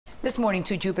This morning,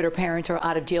 two Jupiter parents are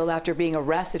out of jail after being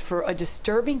arrested for a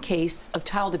disturbing case of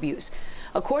child abuse.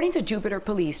 According to Jupiter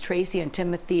police, Tracy and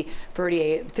Timothy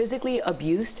Ferriter physically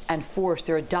abused and forced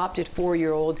their adopted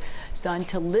 4-year-old son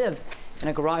to live in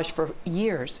a garage for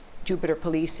years. Jupiter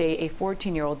police say a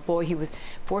 14-year-old boy, he was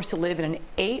forced to live in an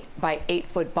 8 by 8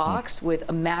 foot box with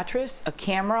a mattress, a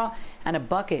camera, and a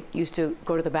bucket used to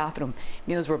go to the bathroom.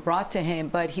 Meals were brought to him,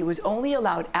 but he was only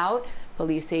allowed out,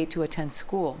 police say, to attend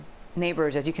school.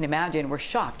 Neighbors, as you can imagine, were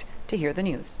shocked to hear the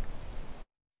news.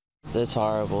 It's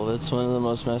horrible. It's one of the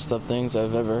most messed up things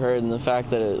I've ever heard, and the fact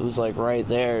that it was like right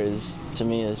there is, to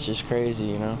me, it's just crazy,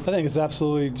 you know? I think it's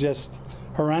absolutely just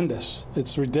horrendous.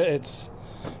 It's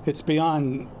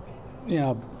beyond, you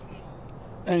know,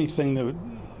 anything that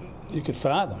you could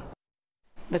fathom.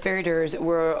 The Ferriters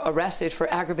were arrested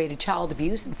for aggravated child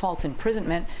abuse and false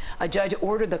imprisonment. A judge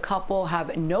ordered the couple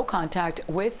have no contact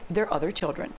with their other children.